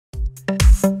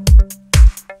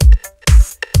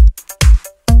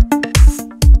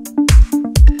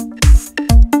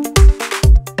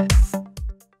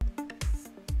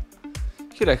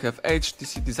Here I have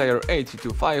HTC Desire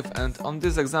 825, and on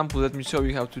this example let me show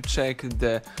you how to check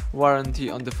the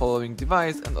warranty on the following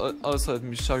device, and also let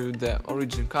me show you the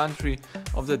origin country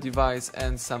of the device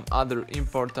and some other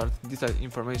important detailed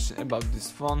information about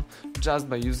this phone just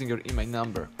by using your IMEI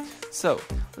number. So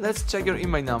let's check your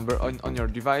IMEI number on your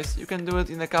device. You can do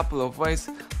it in a couple of ways.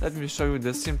 Let me show you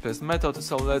the simplest method.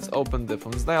 So let's open the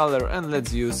phone's dialer and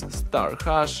let's use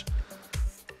 *#06#.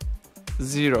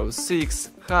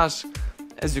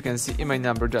 As you can see, IMEI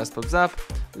number just pops up.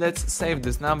 Let's save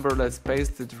this number, let's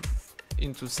paste it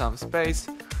into some space,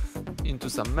 into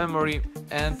some memory,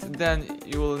 and then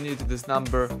you will need this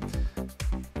number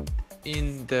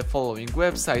in the following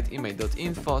website,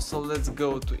 IMEI.Info. So let's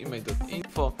go to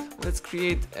IMEI.Info, let's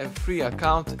create a free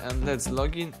account and let's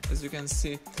log in. As you can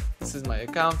see, this is my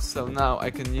account, so now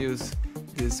I can use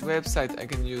this website, I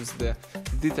can use the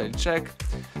detailed check.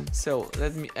 So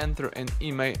let me enter an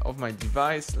IMEI of my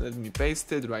device, let me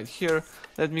paste it right here,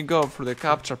 let me go for the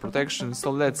captcha protection. So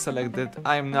let's select that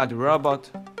I am not a robot.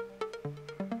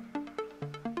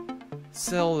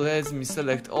 So let me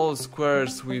select all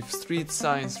squares with street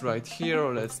signs right here,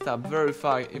 let's tap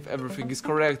verify. If everything is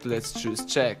correct, let's choose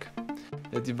check.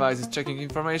 The device is checking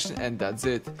information and that's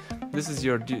it. This is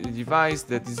your device,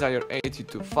 the Desire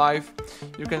 825.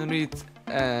 You can read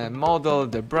model,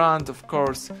 the brand, of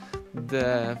course,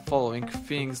 the following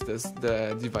things,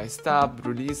 the device tab,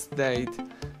 release date,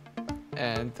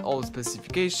 and all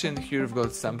specification. Here we've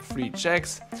got some free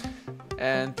checks,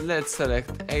 and let's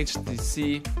select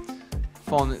HTC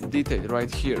phone detail right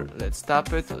here. Let's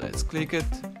tap it, let's click it.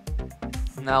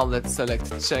 Now let's select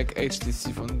check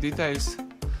HTC phone details,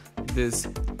 this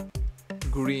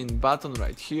green button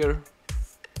right here.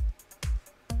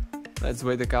 Let's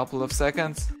wait a couple of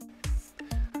seconds.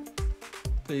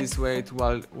 Please wait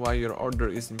while your order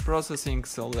is in processing,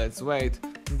 so let's wait.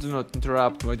 Do not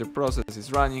interrupt while the process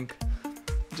is running.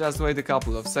 Just wait a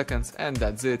couple of seconds and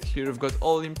that's it. Here you've got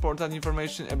all important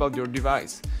information about your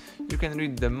device. You can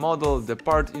read the model, the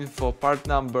part info, part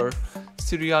number,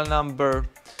 serial number,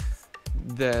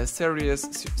 the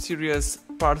series,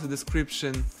 part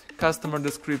description, customer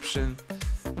description,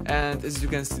 and as you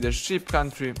can see, the ship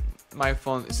country. My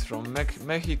phone is from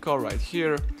Mexico right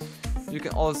here. You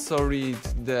can also read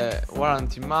the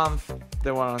warranty month,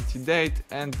 the warranty date,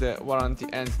 and the warranty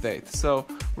end date. So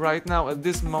right now at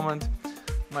this moment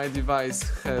my device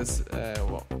has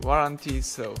warranty,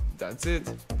 so that's it.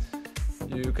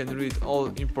 You can read all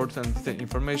important detailed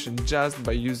information just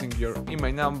by using your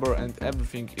IMEI number, and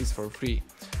everything is for free.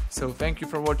 So thank you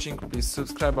for watching, please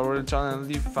subscribe our channel and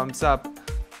leave thumbs up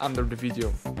under the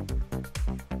video.